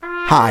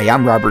Hi,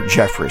 I'm Robert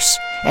Jeffress,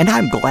 and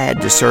I'm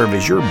glad to serve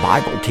as your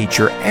Bible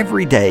teacher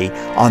every day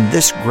on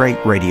this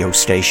great radio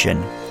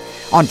station.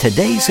 On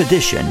today's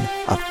edition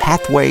of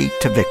Pathway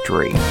to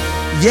Victory.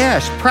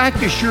 Yes,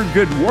 practice your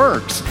good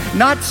works,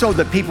 not so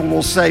that people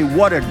will say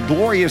what a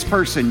glorious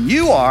person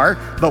you are,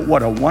 but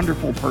what a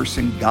wonderful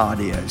person God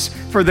is.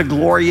 For the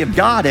glory of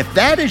God, if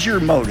that is your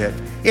motive,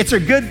 it's a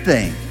good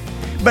thing.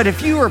 But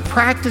if you are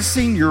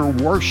practicing your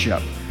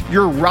worship,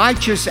 your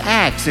righteous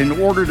acts in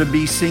order to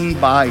be seen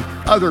by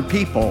other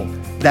people,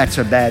 that's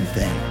a bad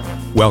thing.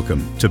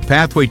 Welcome to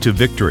Pathway to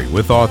Victory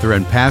with author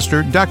and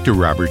pastor Dr.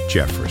 Robert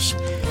Jeffress.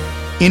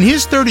 In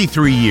his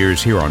 33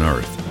 years here on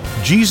earth,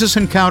 Jesus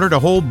encountered a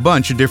whole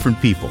bunch of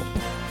different people.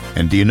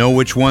 And do you know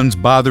which ones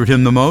bothered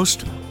him the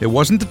most? It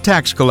wasn't the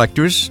tax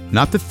collectors,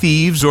 not the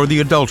thieves or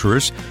the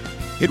adulterers.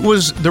 It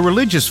was the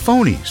religious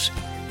phonies.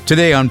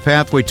 Today on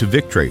Pathway to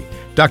Victory,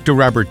 Dr.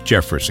 Robert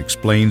Jeffress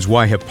explains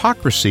why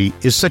hypocrisy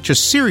is such a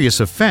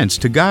serious offense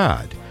to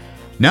God.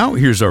 Now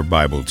here's our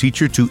Bible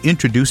teacher to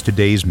introduce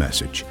today's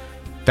message.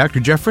 Dr.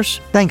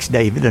 Jeffress? Thanks,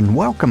 David, and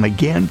welcome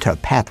again to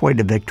Pathway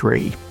to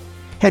Victory.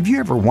 Have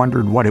you ever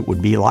wondered what it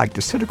would be like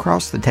to sit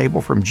across the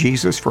table from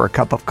Jesus for a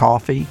cup of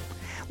coffee?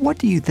 What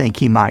do you think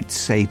he might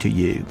say to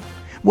you?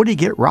 Would he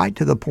get right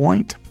to the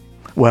point?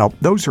 Well,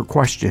 those are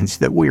questions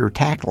that we are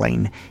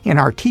tackling in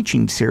our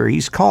teaching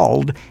series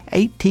called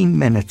 18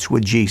 Minutes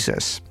with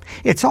Jesus.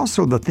 It's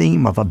also the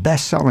theme of a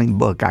best-selling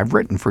book I've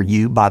written for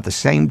you by the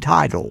same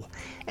title,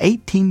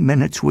 18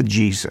 Minutes with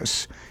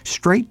Jesus,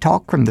 straight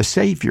talk from the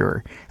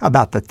Savior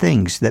about the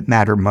things that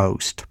matter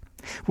most.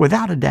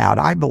 Without a doubt,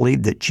 I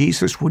believe that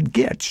Jesus would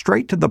get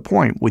straight to the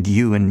point with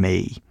you and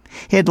me.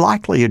 He'd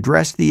likely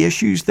address the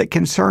issues that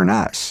concern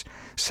us,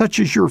 such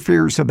as your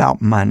fears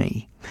about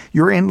money,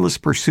 your endless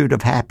pursuit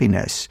of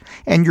happiness,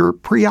 and your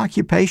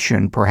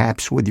preoccupation,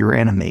 perhaps, with your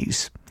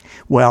enemies.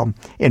 Well,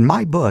 in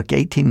my book,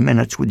 18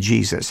 Minutes with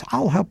Jesus,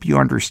 I'll help you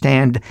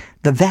understand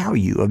the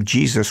value of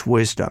Jesus'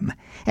 wisdom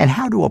and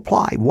how to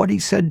apply what he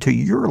said to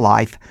your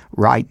life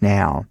right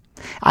now.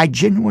 I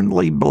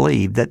genuinely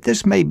believe that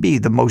this may be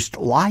the most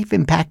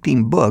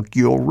life-impacting book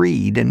you'll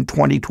read in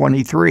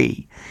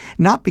 2023.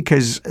 Not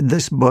because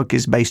this book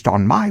is based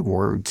on my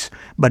words,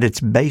 but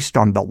it's based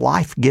on the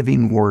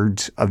life-giving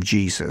words of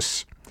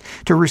Jesus.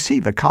 To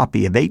receive a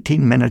copy of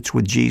 18 Minutes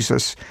with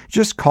Jesus,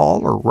 just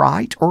call or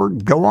write or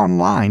go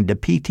online to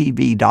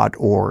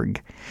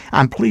ptv.org.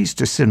 I'm pleased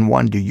to send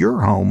one to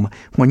your home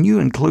when you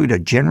include a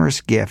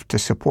generous gift to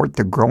support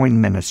the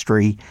growing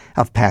ministry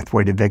of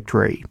Pathway to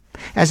Victory.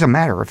 As a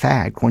matter of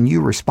fact, when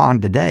you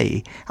respond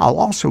today, I'll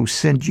also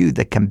send you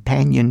the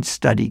companion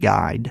study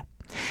guide.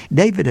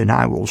 David and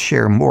I will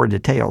share more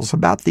details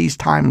about these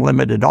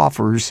time-limited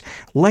offers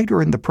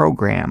later in the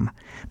program.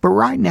 But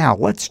right now,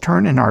 let's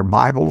turn in our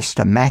Bibles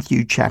to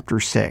Matthew chapter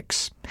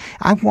 6.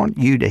 I want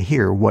you to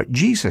hear what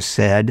Jesus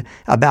said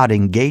about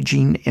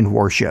engaging in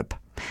worship.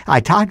 I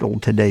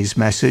titled today's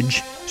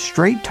message,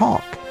 Straight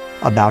Talk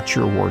About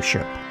Your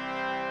Worship.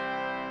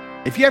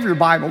 If you have your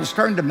Bibles,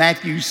 turn to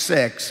Matthew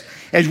 6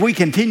 as we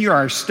continue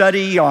our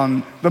study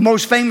on the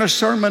most famous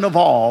sermon of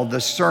all,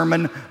 the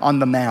Sermon on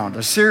the Mount,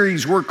 a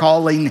series we're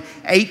calling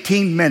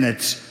 18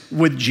 Minutes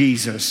with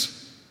Jesus.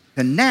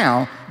 And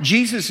now,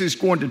 Jesus is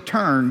going to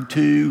turn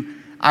to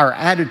our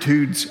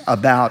attitudes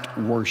about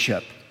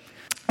worship.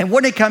 And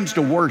when it comes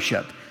to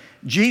worship,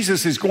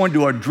 Jesus is going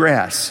to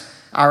address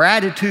our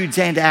attitudes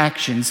and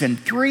actions in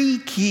three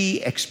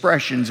key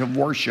expressions of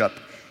worship: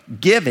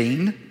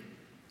 giving,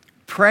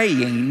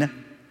 praying,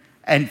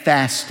 and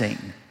fasting.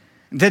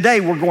 Today,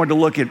 we're going to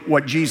look at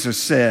what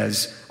Jesus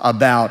says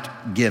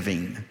about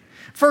giving.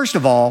 First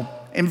of all,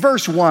 in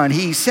verse 1,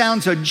 he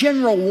sounds a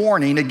general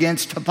warning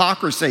against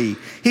hypocrisy.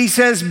 He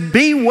says,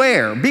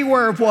 beware.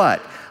 Beware of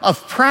what?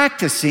 Of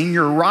practicing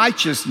your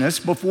righteousness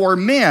before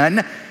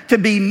men to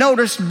be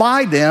noticed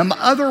by them.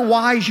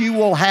 Otherwise, you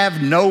will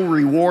have no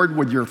reward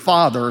with your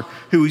Father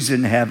who's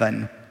in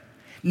heaven.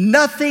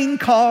 Nothing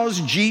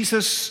caused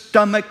Jesus'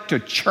 stomach to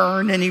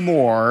churn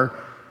anymore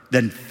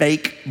than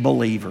fake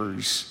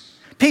believers.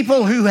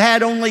 People who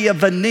had only a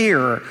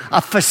veneer,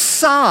 a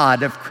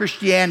facade of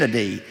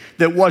Christianity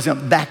that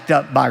wasn't backed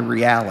up by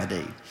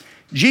reality.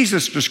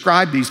 Jesus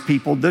described these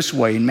people this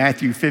way in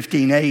Matthew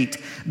 15:8.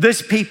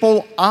 This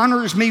people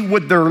honors me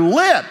with their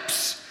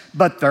lips,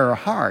 but their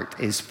heart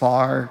is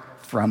far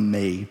from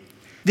me.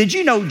 Did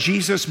you know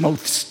Jesus'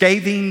 most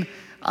scathing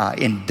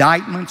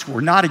indictments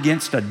were not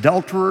against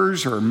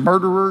adulterers or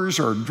murderers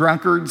or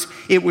drunkards?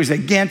 It was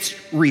against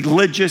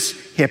religious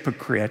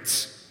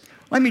hypocrites.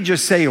 Let me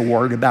just say a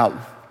word about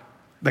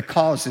the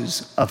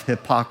causes of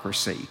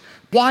hypocrisy.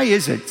 Why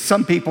is it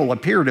some people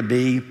appear to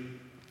be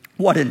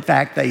what in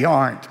fact they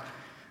aren't?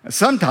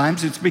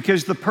 Sometimes it's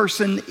because the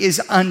person is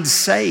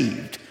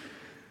unsaved.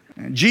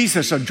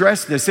 Jesus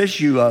addressed this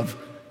issue of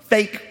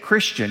fake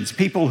Christians,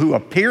 people who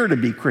appear to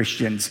be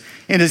Christians,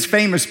 in his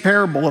famous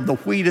parable of the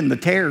wheat and the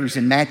tares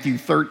in Matthew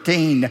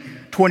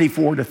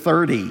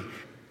 13:24-30.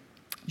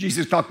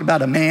 Jesus talked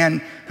about a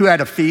man who had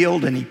a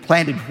field and he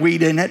planted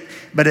wheat in it,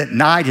 but at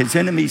night his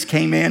enemies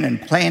came in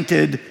and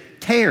planted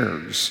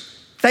tares,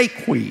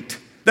 fake wheat.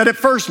 that at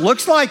first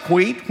looks like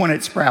wheat when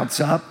it sprouts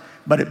up,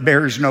 but it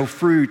bears no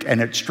fruit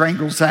and it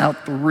strangles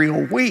out the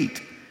real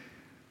wheat.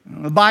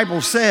 The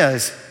Bible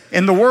says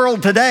in the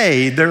world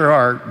today, there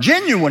are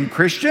genuine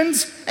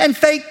Christians and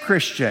fake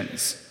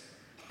Christians.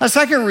 A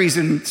second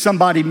reason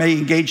somebody may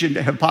engage in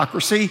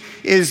hypocrisy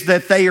is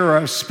that they are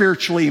a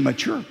spiritually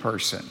immature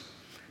person.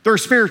 They're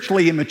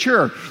spiritually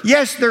immature.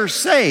 Yes, they're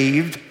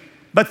saved,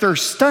 but they're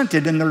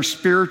stunted in their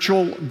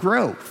spiritual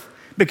growth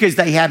because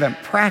they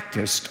haven't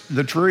practiced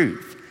the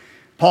truth.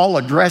 Paul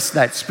addressed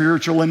that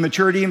spiritual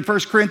immaturity in 1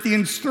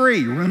 Corinthians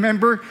 3.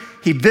 Remember,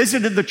 he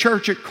visited the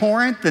church at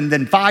Corinth, and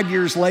then 5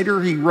 years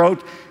later, he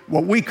wrote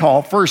what we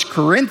call 1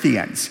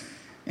 Corinthians.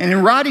 And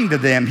in writing to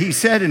them, he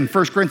said in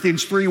 1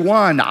 Corinthians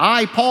 3:1,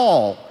 I,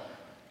 Paul,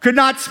 could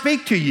not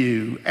speak to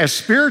you as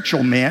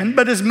spiritual men,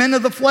 but as men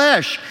of the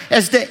flesh,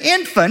 as to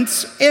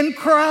infants in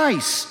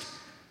Christ.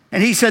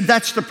 And he said,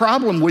 that's the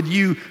problem with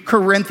you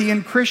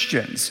Corinthian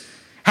Christians.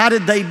 How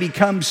did they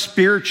become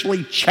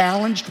spiritually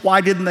challenged?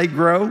 Why didn't they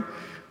grow?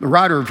 The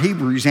writer of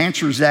Hebrews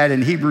answers that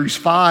in Hebrews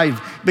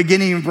 5,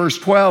 beginning in verse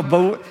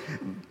 12.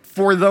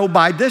 For though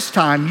by this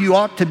time you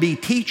ought to be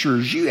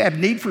teachers, you have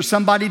need for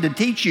somebody to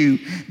teach you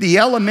the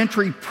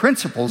elementary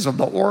principles of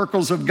the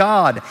oracles of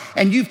God,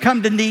 and you've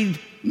come to need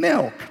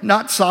milk,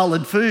 not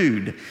solid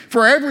food.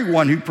 For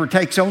everyone who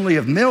partakes only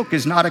of milk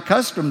is not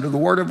accustomed to the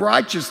word of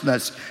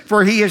righteousness,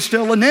 for he is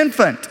still an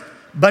infant.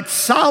 But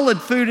solid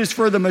food is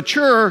for the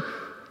mature,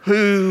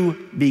 who,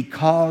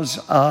 because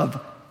of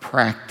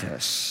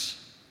practice,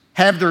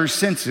 have their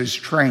senses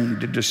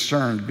trained to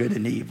discern good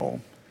and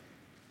evil.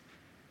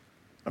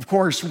 Of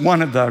course,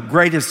 one of the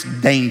greatest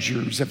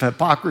dangers of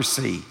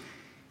hypocrisy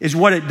is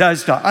what it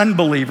does to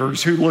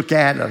unbelievers who look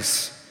at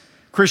us.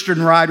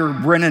 Christian writer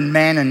Brennan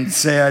Manning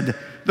said,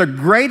 the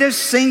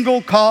greatest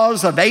single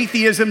cause of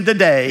atheism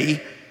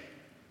today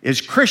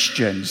is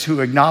Christians who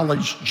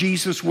acknowledge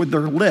Jesus with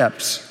their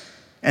lips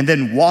and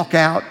then walk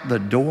out the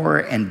door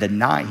and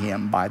deny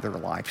him by their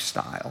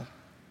lifestyle.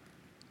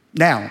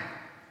 Now,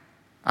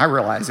 I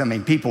realize,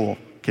 people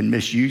can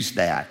misuse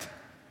that.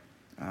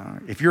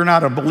 If you're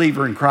not a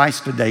believer in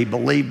Christ today,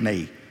 believe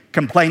me,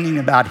 complaining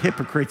about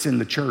hypocrites in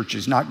the church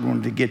is not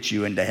going to get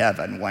you into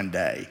heaven one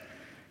day.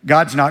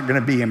 God's not going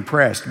to be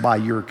impressed by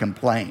your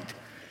complaint.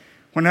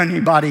 When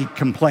anybody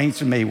complains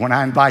to me, when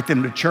I invite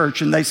them to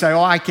church and they say,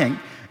 I can't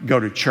go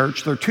to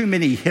church, there are too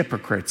many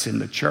hypocrites in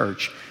the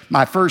church,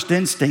 my first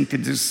instinct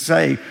is to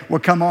say, well,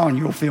 come on,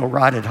 you'll feel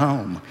right at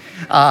home.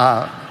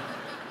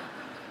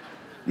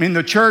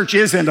 The church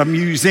isn't a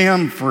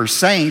museum for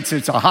saints,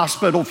 it's a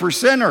hospital for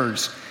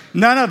sinners.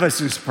 None of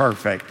us is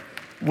perfect.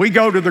 We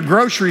go to the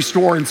grocery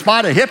store in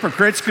spite of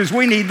hypocrites because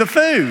we need the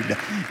food,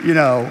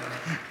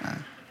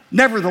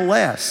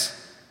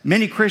 Nevertheless,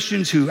 many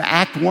Christians who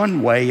act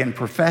one way and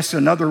profess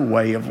another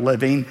way of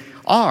living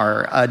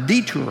are a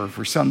detour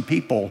for some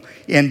people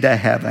into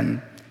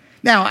heaven.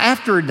 Now,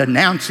 after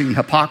denouncing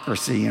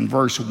hypocrisy in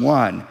verse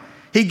 1,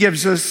 he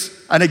gives us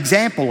an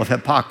example of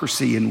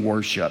hypocrisy in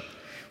worship.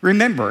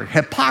 Remember,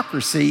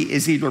 hypocrisy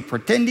is either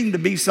pretending to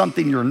be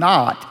something you're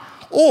not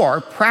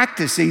or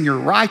practicing your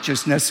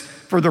righteousness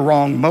for the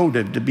wrong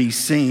motive to be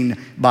seen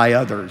by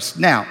others.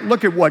 Now,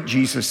 look at what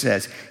Jesus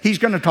says. He's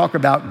going to talk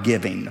about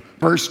giving.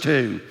 Verse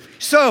 2.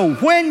 So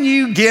when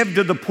you give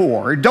to the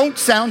poor, don't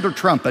sound a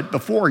trumpet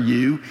before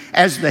you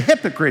as the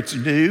hypocrites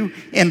do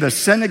in the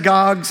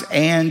synagogues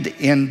and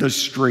in the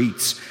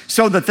streets,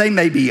 so that they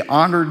may be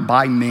honored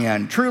by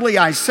men. Truly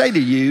I say to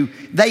you,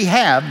 they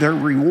have their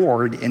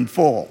reward in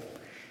full.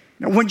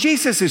 Now, when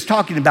Jesus is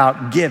talking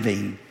about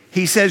giving,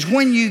 he says,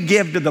 when you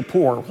give to the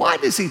poor. Why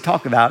does he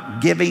talk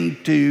about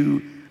giving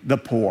to the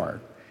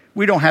poor?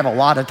 We don't have a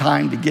lot of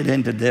time to get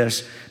into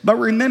this, but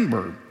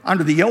remember,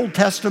 under the Old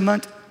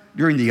Testament,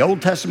 during the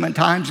Old Testament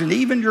times, and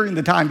even during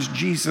the times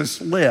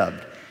Jesus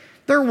lived,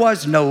 there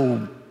was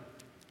no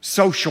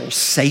social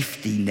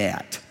safety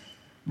net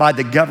by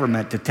the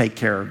government to take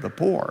care of the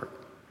poor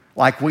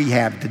like we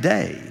have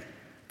today.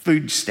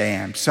 Food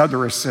stamps,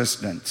 other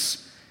assistance.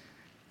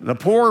 The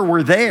poor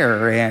were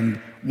there,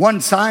 and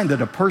one sign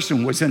that a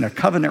person was in a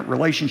covenant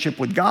relationship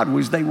with God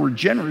was they were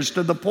generous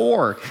to the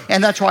poor.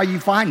 And that's why you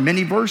find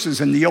many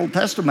verses in the Old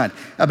Testament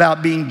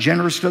about being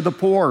generous to the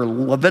poor.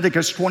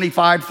 Leviticus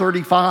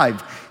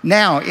 25:35.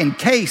 Now, in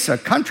case a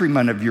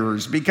countryman of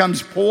yours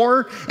becomes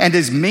poor and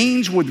his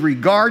means with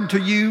regard to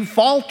you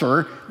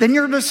falter, then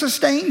you're to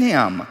sustain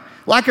him,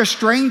 like a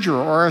stranger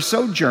or a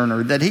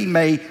sojourner, that he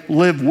may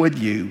live with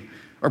you.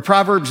 Or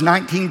Proverbs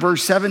 19,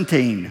 verse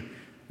 17.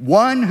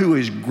 One who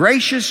is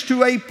gracious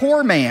to a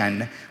poor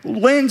man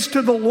lends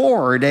to the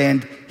Lord,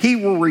 and he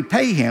will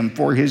repay him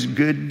for his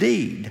good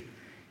deed.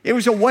 It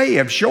was a way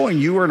of showing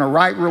you were in a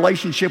right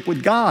relationship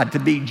with God to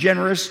be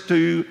generous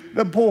to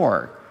the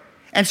poor.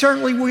 And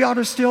certainly we ought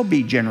to still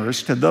be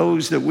generous to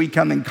those that we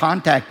come in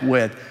contact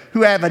with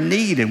who have a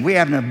need, and we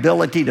have an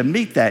ability to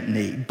meet that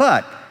need.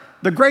 But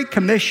The Great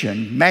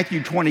Commission,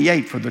 Matthew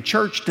 28, for the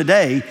church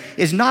today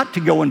is not to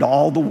go into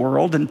all the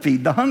world and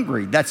feed the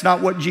hungry. That's not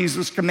what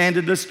Jesus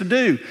commanded us to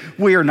do.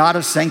 We are not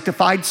a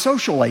sanctified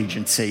social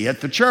agency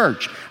at the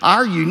church.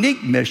 Our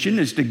unique mission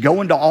is to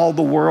go into all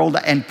the world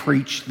and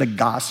preach the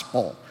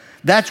gospel.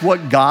 That's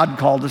what God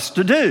called us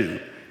to do.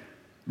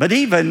 But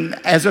even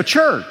as a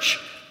church,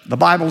 the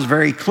Bible's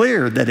very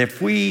clear that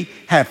if we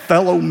have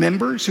fellow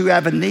members who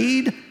have a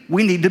need,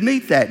 we need to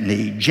meet that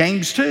need.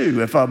 James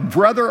 2, if a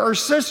brother or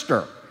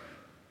sister,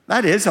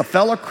 that is, a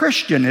fellow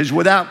Christian, is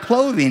without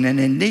clothing and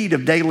in need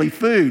of daily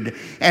food,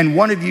 and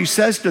one of you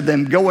says to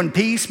them, "Go in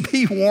peace,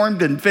 be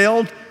warmed and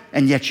filled,"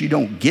 and yet you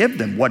don't give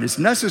them what is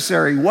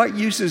necessary, what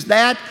use is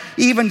that?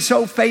 Even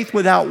so, faith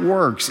without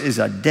works is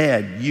a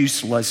dead,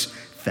 useless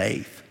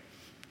faith.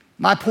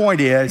 My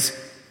point is,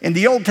 in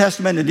the Old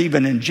Testament and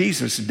even in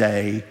Jesus'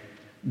 day,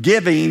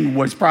 giving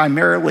was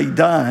primarily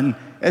done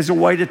as a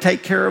way to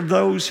take care of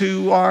those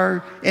who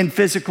are in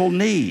physical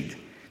need.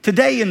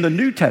 Today in the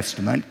New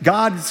Testament,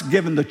 God's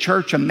given the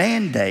church a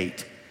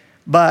mandate,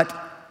 but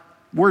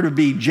we're to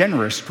be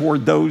generous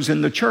toward those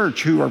in the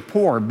church who are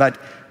poor. But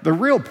the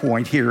real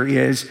point here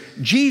is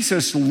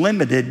Jesus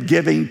limited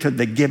giving to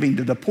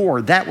the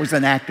poor. That was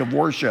an act of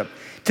worship.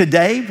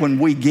 Today, when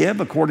we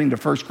give, according to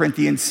 1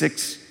 Corinthians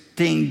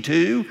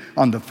 16:2,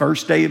 on the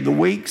first day of the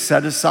week,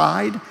 set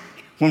aside,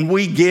 when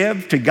we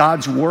give to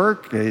God's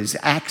work, as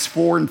Acts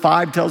 4 and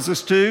 5 tells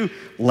us to,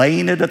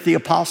 laying it at the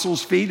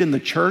apostles' feet in the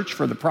church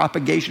for the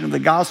propagation of the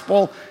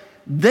gospel,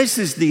 this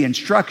is the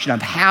instruction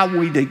of how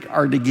we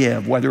are to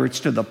give, whether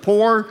it's to the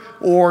poor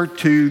or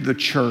to the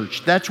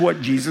church. That's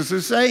what Jesus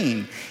is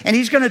saying. And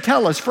he's going to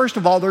tell us, first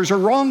of all, there's a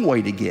wrong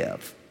way to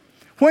give.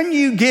 When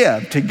you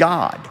give to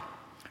God,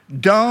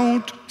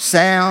 don't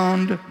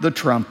sound the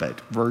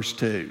trumpet, verse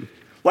 2.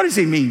 What does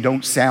he mean,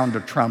 don't sound a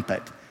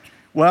trumpet?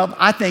 Well,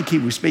 I think he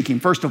was speaking,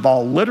 first of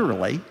all,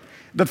 literally.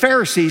 The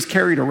Pharisees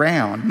carried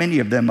around, many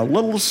of them, a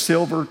little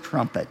silver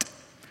trumpet.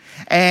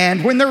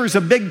 And when there was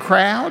a big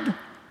crowd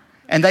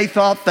and they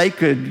thought they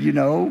could,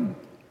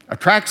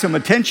 attract some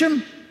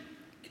attention,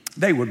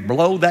 they would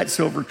blow that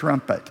silver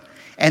trumpet.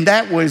 And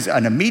that was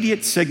an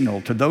immediate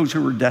signal to those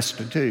who were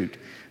destitute,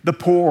 the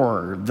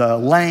poor, the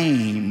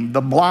lame,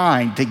 the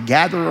blind, to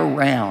gather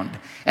around.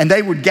 And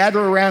they would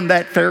gather around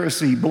that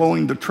Pharisee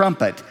blowing the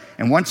trumpet.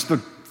 And once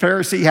the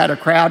Pharisee had a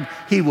crowd,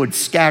 he would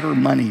scatter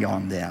money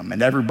on them,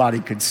 and everybody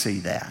could see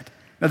that.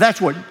 Now,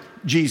 that's what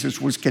Jesus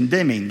was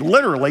condemning.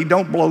 Literally,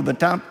 don't blow the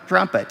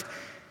trumpet.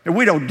 And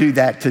we don't do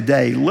that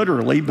today,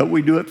 literally, but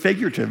we do it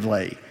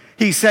figuratively.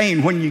 He's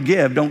saying when you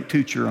give, don't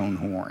toot your own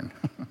horn.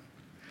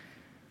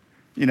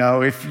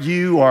 If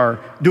you are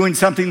doing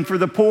something for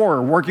the poor,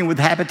 working with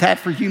Habitat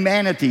for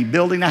Humanity,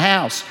 building a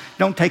house,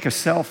 don't take a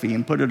selfie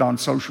and put it on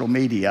social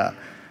media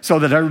so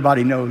that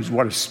everybody knows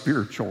what a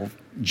spiritual,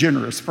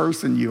 generous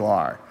person you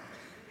are.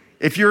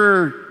 If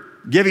you're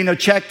giving a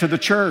check to the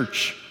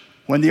church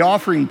when the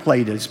offering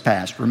plate is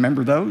passed,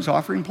 remember those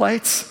offering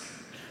plates?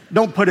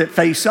 Don't put it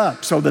face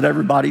up so that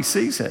everybody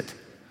sees it.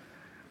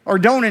 Or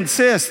don't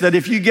insist that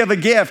if you give a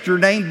gift, your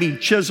name be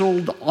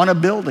chiseled on a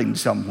building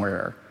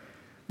somewhere.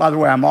 By the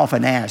way, I'm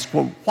often asked,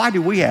 well, why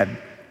do we have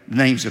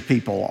names of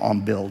people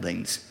on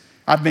buildings?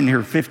 I've been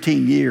here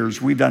 15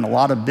 years. We've done a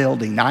lot of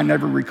building. I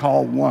never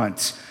recall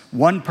once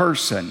one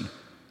person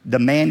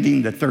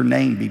demanding that their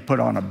name be put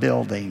on a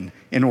building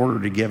in order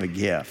to give a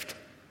gift.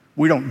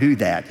 We don't do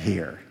that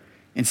here.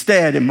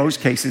 Instead, in most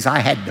cases, I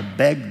had to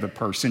beg the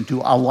person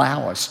to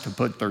allow us to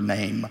put their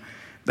name.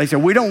 They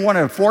said, we don't want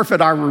to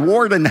forfeit our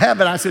reward in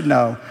heaven. I said,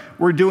 no,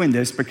 we're doing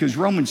this because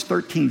Romans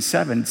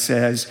 13:7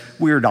 says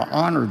we are to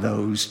honor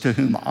those to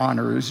whom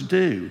honor is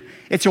due.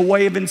 It's a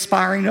way of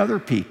inspiring other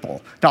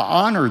people to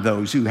honor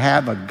those who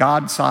have a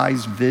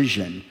God-sized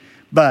vision.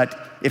 But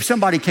if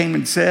somebody came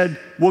and said,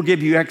 we'll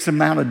give you X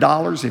amount of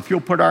dollars if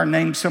you'll put our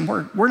name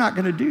somewhere, we're not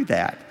going to do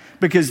that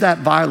because that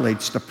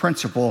violates the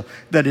principle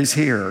that is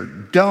here.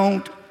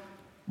 Don't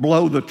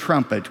blow the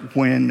trumpet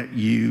when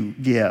you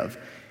give.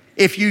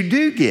 If you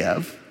do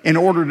give in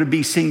order to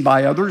be seen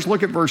by others,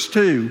 look at verse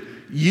 2,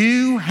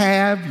 you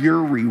have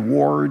your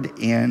reward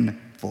in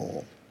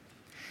full.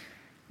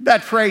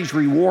 That phrase,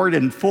 reward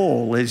in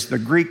full, is the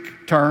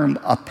Greek term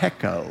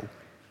apeko.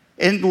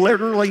 It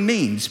literally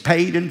means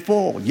paid in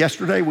full.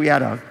 Yesterday we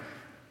had a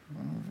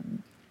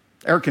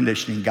air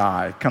conditioning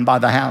guy come by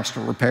the house to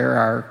repair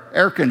our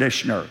air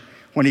conditioner.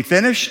 When he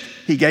finished,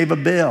 he gave a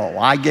bill.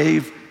 I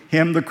gave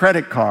him the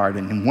credit card,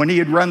 and when he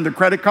had run the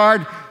credit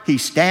card, he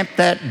stamped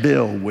that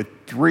bill with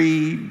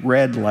 3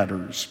 red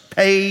letters,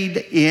 paid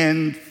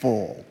in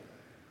full.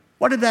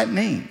 What did that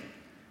mean?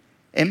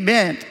 It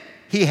meant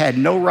he had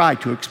no right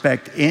to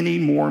expect any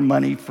more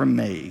money from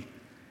me.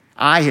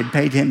 I had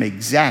paid him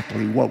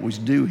exactly what was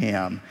due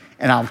him.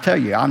 And I'll tell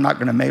you, I'm not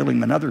going to mail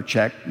him another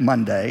check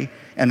Monday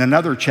and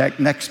another check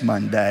next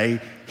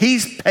Monday.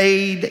 He's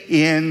paid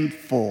in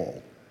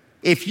full.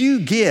 If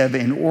you give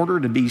in order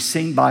to be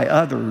seen by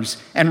others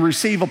and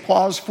receive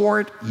applause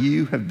for it,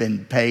 you have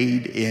been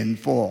paid in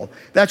full.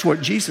 That's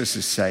what Jesus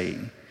is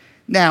saying.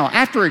 Now,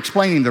 after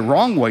explaining the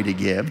wrong way to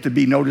give, to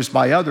be noticed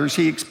by others,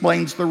 he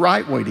explains the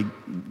right way to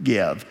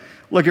give.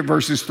 Look at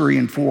verses 3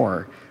 and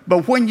 4.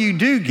 But when you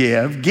do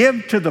give,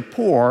 give to the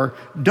poor.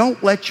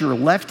 Don't let your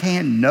left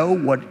hand know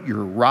what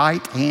your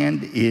right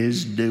hand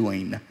is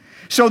doing,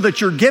 so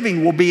that your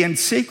giving will be in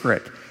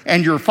secret,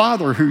 and your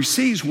Father who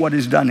sees what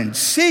is done in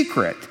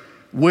secret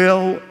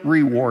will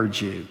reward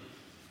you.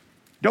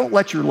 Don't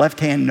let your left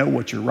hand know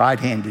what your right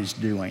hand is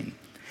doing.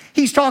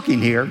 He's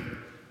talking here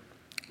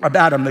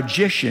about a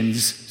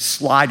magician's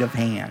sleight of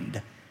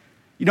hand.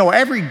 You know,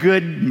 every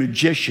good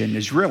magician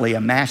is really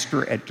a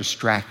master at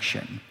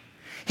distraction.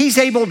 He's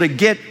able to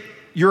get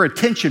your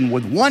attention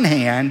with one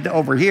hand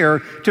over here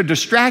to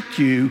distract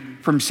you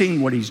from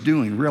seeing what he's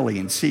doing really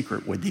in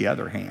secret with the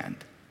other hand.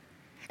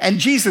 And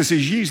Jesus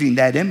is using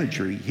that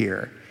imagery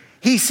here.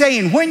 He's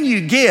saying when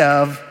you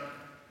give,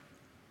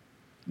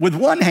 with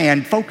one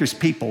hand, focus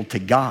people to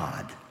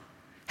God.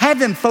 Have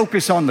them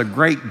focus on the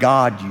great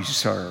God you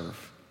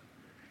serve,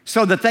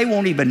 so that they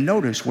won't even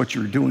notice what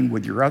you're doing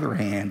with your other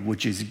hand,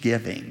 which is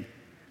giving.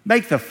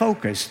 Make the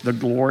focus the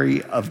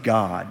glory of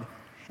God.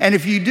 And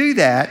if you do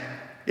that,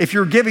 if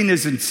your giving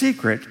is in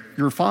secret,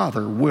 your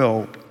Father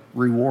will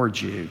reward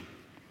you.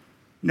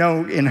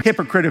 No, in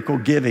hypocritical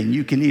giving,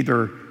 you can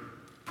either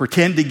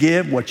pretend to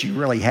give what you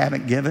really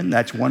haven't given.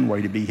 That's one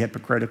way to be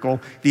hypocritical.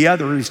 The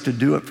other is to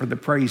do it for the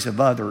praise of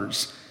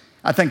others.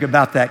 I think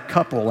about that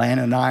couple,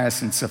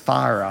 Ananias and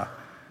Sapphira.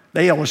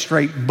 They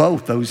illustrate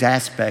both those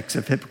aspects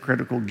of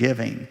hypocritical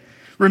giving.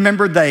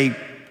 Remember, they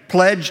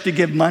pledged to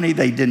give money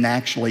they didn't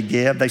actually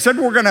give. They said,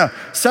 we're going to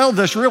sell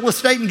this real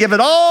estate and give it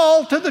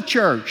all to the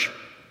church.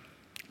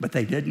 But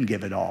they didn't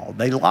give it all.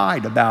 They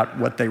lied about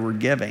what they were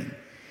giving.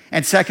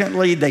 And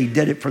secondly, they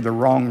did it for the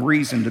wrong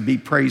reason, to be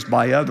praised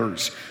by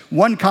others.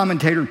 One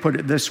commentator put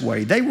it this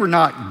way: they were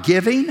not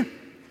giving,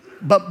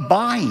 but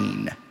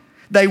buying.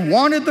 They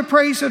wanted the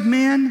praise of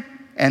men,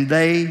 and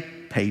they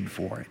paid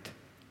for it.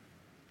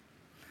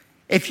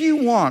 If you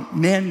want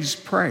men's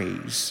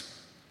praise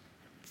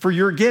for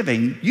your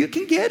giving, you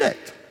can get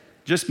it.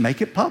 Just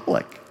make it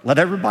public. Let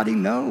everybody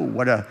know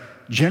what a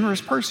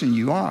generous person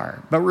you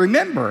are. But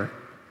remember,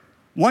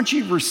 once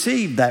you've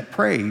received that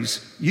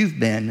praise, you've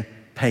been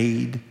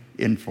paid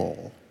in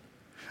full.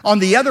 On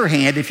the other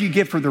hand, if you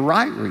give for the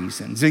right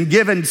reasons and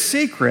give in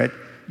secret,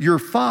 your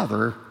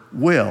Father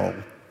will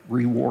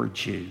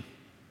reward you.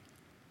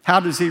 How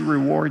does he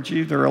reward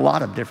you? There are a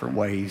lot of different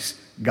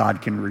ways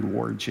God can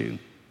reward you.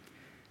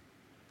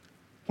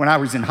 When I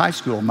was in high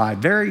school, my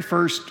very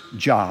first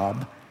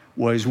job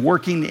was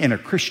working in a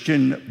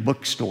Christian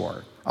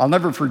bookstore. I'll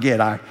never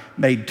forget, I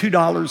made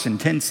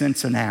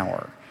 $2.10 an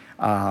hour.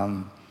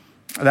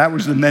 That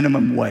was the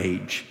minimum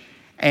wage.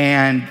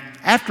 And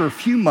after a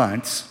few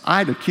months,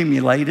 I'd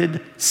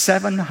accumulated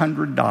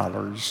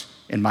 $700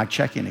 in my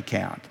checking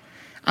account.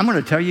 I'm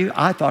going to tell you,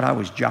 I thought I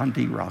was John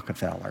D.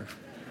 Rockefeller.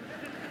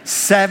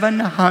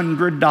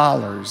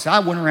 $700. I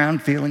went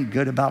around feeling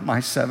good about my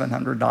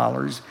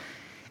 $700.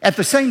 At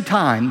the same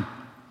time,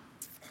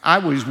 I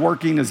was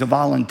working as a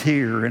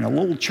volunteer in a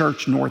little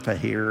church north of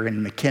here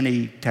in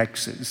McKinney,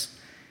 Texas.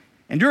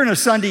 And during a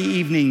Sunday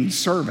evening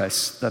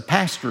service, the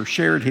pastor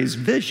shared his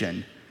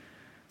vision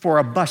for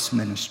a bus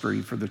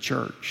ministry for the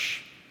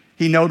church.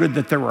 He noted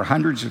that there were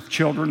hundreds of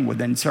children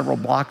within several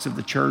blocks of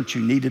the church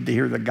who needed to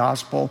hear the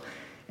gospel,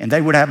 and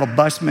they would have a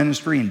bus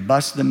ministry and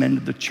bus them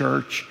into the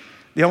church.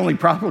 The only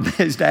problem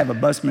is, to have a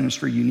bus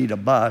ministry, you need a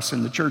bus,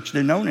 and the church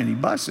didn't own any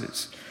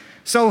buses.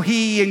 So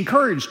he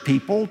encouraged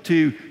people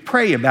to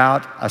pray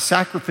about a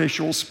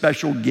sacrificial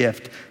special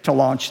gift to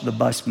launch the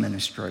bus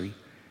ministry.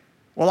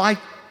 Well, I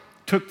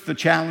took the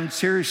challenge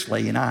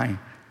seriously, and I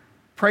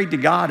prayed to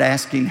God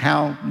asking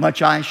how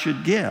much I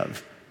should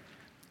give.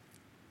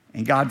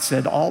 And God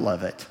said, all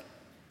of it.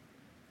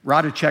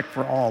 Write a check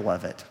for all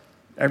of it,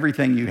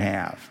 everything you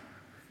have.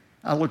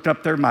 I looked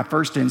up there, my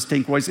first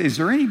instinct was, is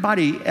there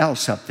anybody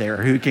else up there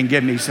who can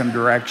give me some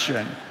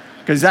direction?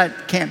 Because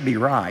that can't be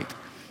right.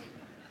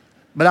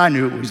 But I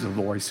knew it was the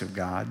voice of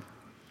God.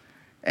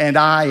 And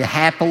I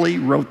happily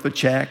wrote the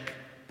check,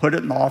 put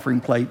it in the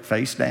offering plate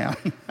face down,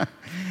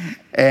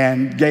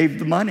 and gave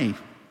the money.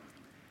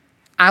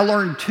 I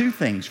learned two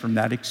things from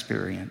that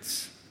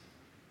experience.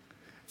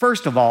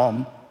 First of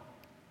all,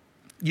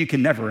 you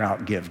can never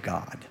outgive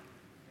God.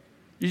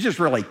 You just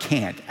really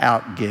can't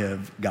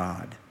outgive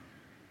God.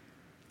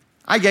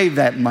 I gave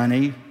that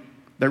money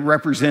that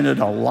represented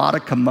a lot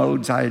of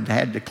commodes I had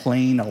had to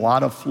clean, a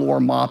lot of floor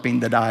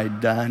mopping that I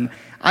had done.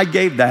 I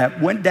gave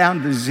that, went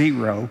down to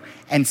zero,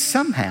 and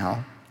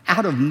somehow,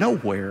 out of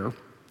nowhere,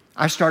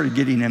 I started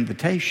getting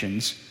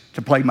invitations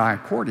to play my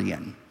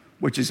accordion,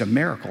 which is a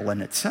miracle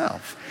in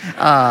itself.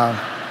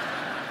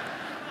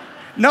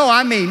 No,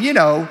 I mean, you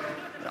know,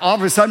 all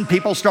of a sudden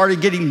people started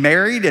getting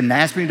married and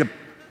asked me to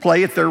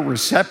play at their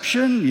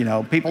reception. You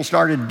know, people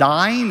started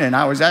dying, and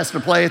I was asked to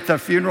play at the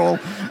funeral,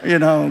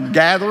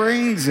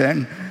 gatherings.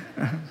 And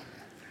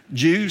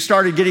Jews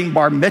started getting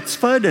bar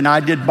mitzvahed, and I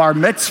did bar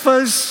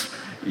mitzvahs.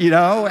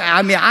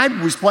 I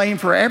was playing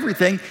for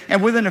everything.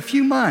 And within a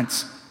few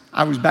months,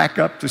 I was back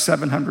up to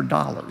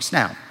 $700.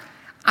 Now,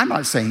 I'm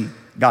not saying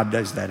God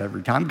does that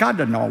every time. God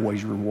doesn't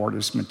always reward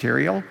us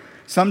material.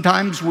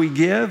 Sometimes we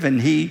give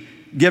and He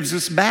gives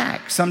us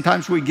back.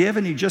 Sometimes we give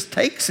and He just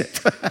takes it.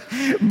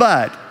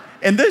 But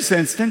in this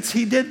instance,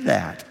 He did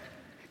that.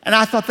 And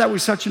I thought that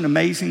was such an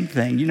amazing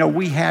thing. You know,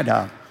 we had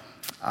a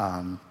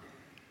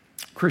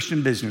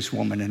Christian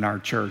businesswoman in our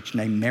church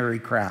named Mary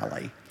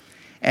Crowley.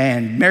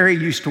 And Mary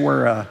used to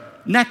wear a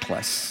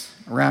necklace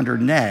around her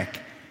neck,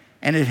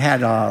 and it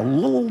had a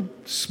little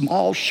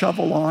small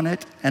shovel on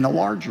it and a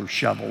larger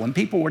shovel. And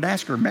people would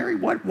ask her, Mary,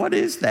 what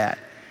is that?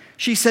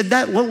 She said,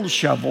 that little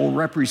shovel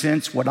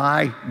represents what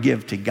I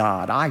give to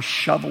God. I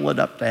shovel it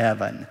up to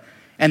heaven.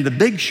 And the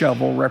big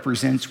shovel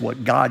represents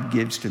what God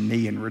gives to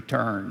me in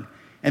return.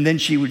 And then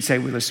she would say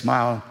with a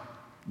smile,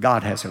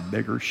 God has a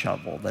bigger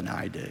shovel than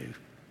I do.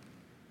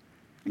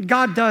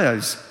 God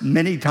does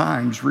many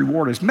times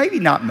reward us, maybe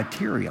not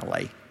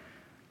materially,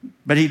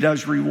 but He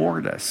does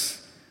reward us.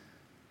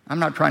 I'm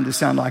not trying to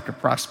sound like a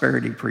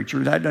prosperity preacher.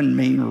 That doesn't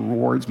mean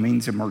rewards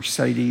means a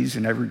Mercedes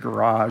in every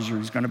garage, or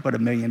He's going to put $1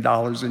 million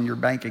in your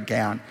bank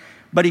account.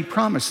 But He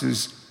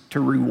promises to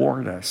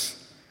reward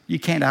us. You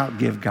can't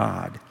outgive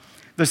God.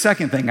 The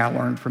second thing I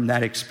learned from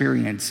that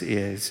experience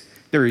is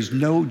there is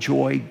no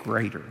joy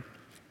greater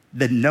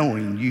than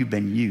knowing you've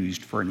been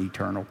used for an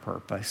eternal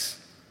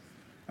purpose.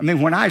 I mean,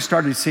 when I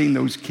started seeing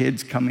those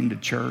kids coming to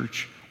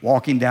church,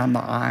 walking down the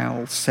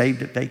aisle,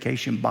 saved at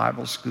Vacation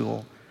Bible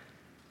School,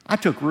 I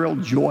took real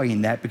joy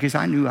in that because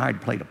I knew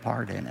I'd played a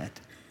part in it.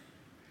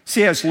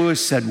 C.S.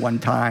 Lewis said one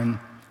time,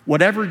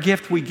 whatever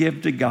gift we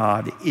give to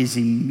God is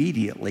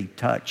immediately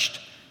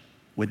touched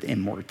with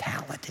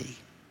immortality.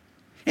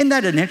 Isn't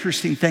that an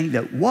interesting thing,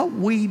 that what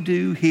we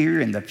do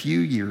here in the few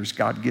years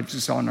God gives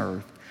us on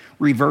earth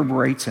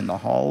reverberates in the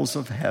halls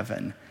of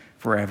heaven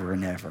forever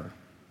and ever?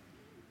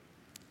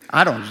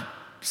 I don't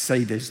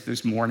say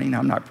this morning.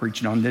 I'm not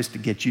preaching on this to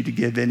get you to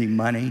give any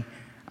money.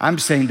 I'm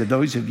saying to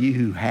those of you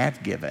who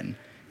have given,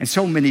 and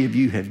so many of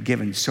you have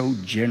given so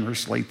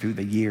generously through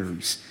the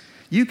years,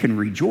 you can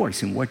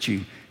rejoice in what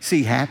you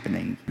see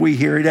happening. We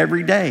hear it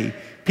every day.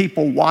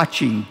 People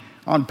watching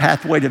on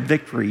Pathway to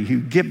Victory who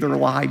give their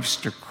lives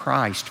to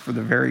Christ for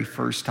the very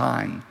first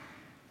time.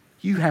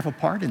 You have a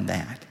part in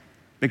that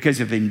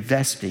because of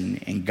investing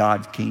in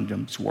God's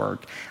kingdom's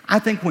work. I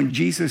think when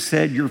Jesus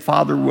said, your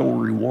Father will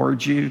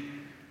reward you,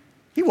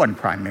 He wasn't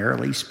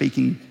primarily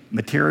speaking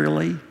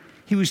materially.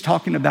 He was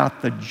talking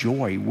about the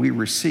joy we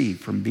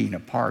receive from being a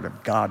part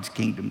of God's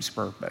kingdom's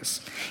purpose.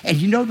 And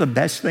you know the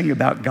best thing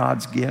about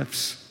God's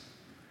gifts?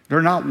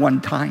 They're not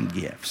one-time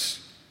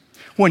gifts.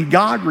 When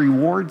God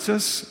rewards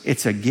us,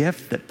 it's a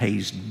gift that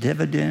pays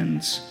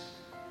dividends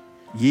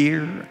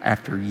year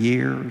after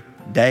year,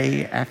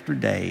 day after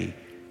day,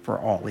 for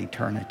all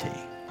eternity.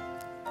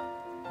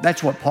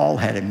 That's what Paul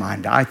had in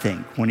mind, I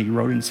think, when he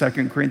wrote in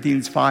 2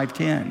 Corinthians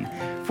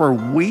 5:10. For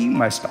we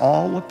must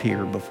all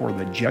appear before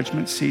the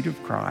judgment seat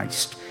of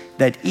Christ,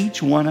 that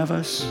each one of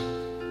us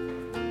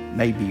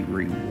may be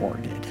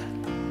rewarded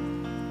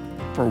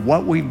for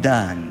what we've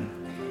done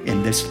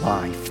in this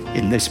life,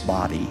 in this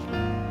body,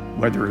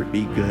 whether it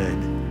be good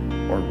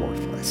or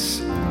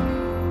worthless.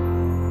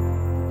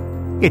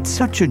 It's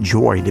such a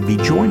joy to be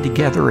joined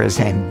together as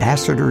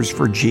ambassadors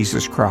for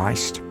Jesus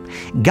Christ.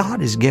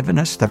 God has given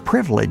us the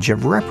privilege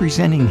of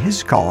representing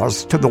His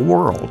cause to the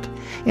world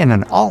in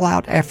an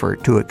all-out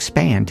effort to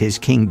expand His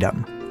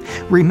kingdom.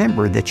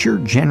 Remember that your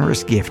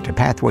generous gift to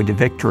Pathway to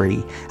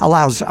Victory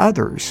allows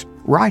others,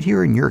 right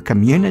here in your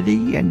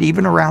community and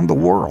even around the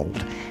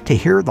world, to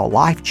hear the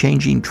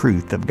life-changing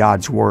truth of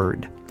God's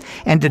Word.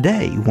 And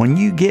today, when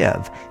you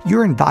give,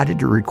 you're invited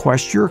to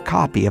request your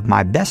copy of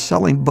my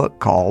best-selling book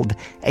called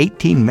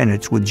 18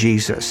 Minutes with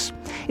Jesus.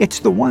 It's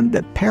the one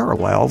that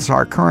parallels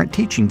our current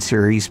teaching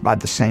series by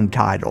the same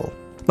title.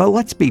 But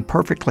let's be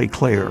perfectly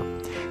clear.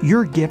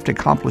 Your gift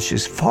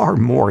accomplishes far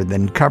more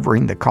than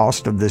covering the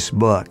cost of this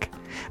book.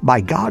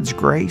 By God's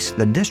grace,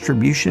 the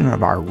distribution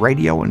of our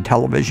radio and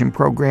television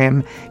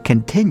program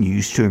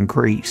continues to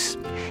increase.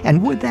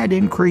 And with that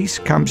increase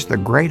comes the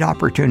great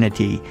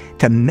opportunity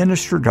to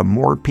minister to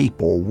more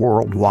people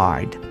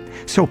worldwide.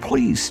 So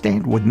please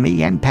stand with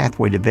me and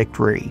Pathway to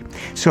Victory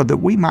so that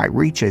we might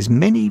reach as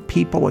many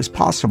people as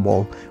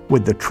possible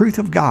with the truth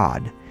of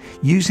God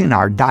using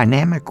our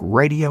dynamic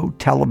radio,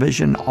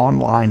 television,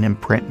 online, and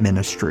print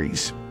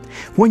ministries.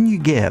 When you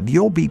give,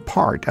 you'll be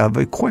part of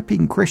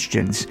equipping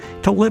Christians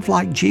to live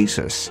like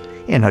Jesus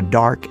in a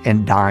dark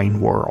and dying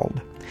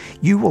world.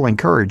 You will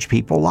encourage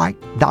people like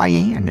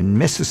Diane in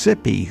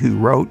Mississippi, who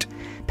wrote,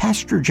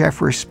 Pastor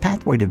Jeffress'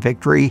 Pathway to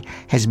Victory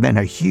has been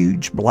a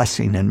huge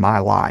blessing in my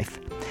life.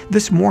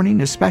 This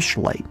morning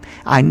especially,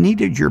 I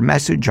needed your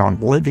message on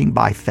living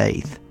by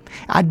faith.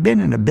 I'd been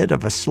in a bit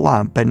of a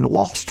slump and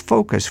lost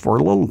focus for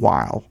a little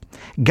while.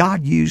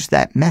 God used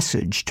that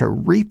message to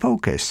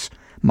refocus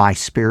my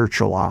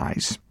spiritual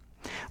eyes.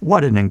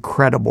 What an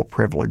incredible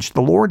privilege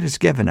the Lord has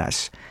given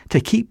us to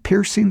keep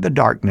piercing the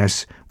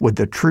darkness with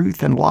the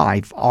truth and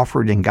life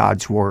offered in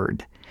God's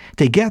Word.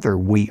 Together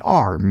we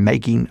are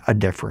making a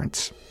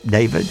difference.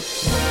 David?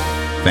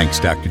 Thanks,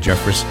 Dr.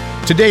 Jeffress.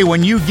 Today,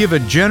 when you give a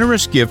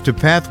generous gift to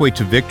Pathway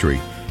to Victory,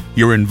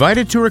 you're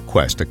invited to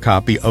request a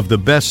copy of the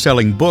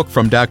best-selling book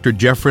from Dr.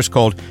 Jeffress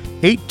called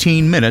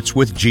 18 Minutes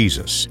with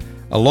Jesus,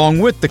 along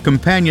with the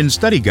companion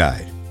study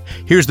guide.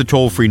 Here's the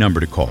toll-free number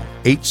to call,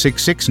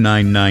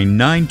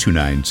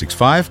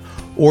 866-999-2965,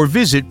 or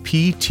visit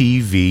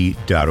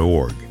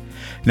ptv.org.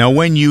 Now,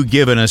 when you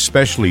give an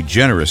especially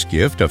generous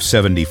gift of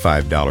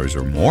 $75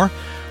 or more,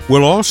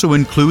 we'll also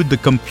include the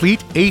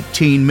complete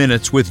 18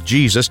 Minutes with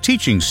Jesus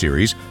teaching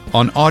series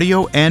on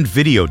audio and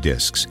video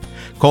discs.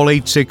 Call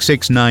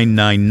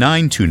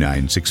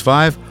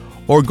 866-999-2965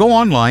 or go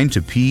online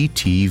to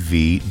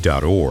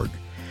ptv.org.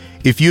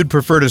 If you'd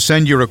prefer to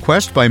send your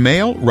request by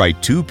mail,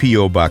 write to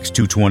P.O. Box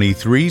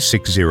 223,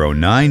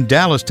 609,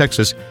 Dallas,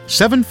 Texas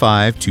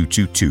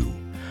 75222.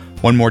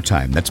 One more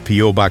time, that's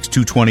P.O. Box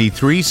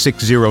 223,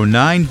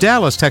 609,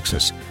 Dallas,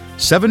 Texas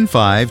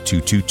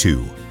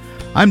 75222.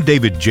 I'm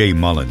David J.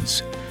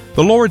 Mullins.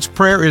 The Lord's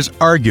Prayer is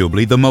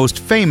arguably the most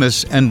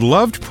famous and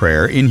loved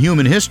prayer in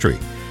human history.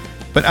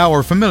 But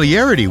our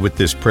familiarity with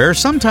this prayer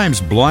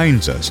sometimes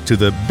blinds us to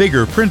the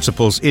bigger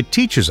principles it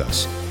teaches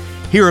us.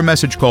 Hear a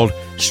message called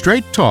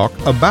Straight Talk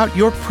About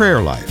Your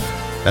Prayer Life.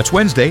 That's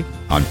Wednesday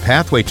on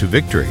Pathway to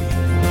Victory.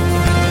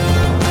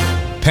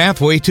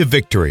 Pathway to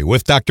Victory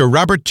with Dr.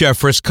 Robert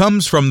Jeffress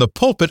comes from the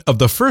pulpit of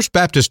the First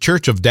Baptist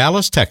Church of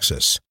Dallas, Texas.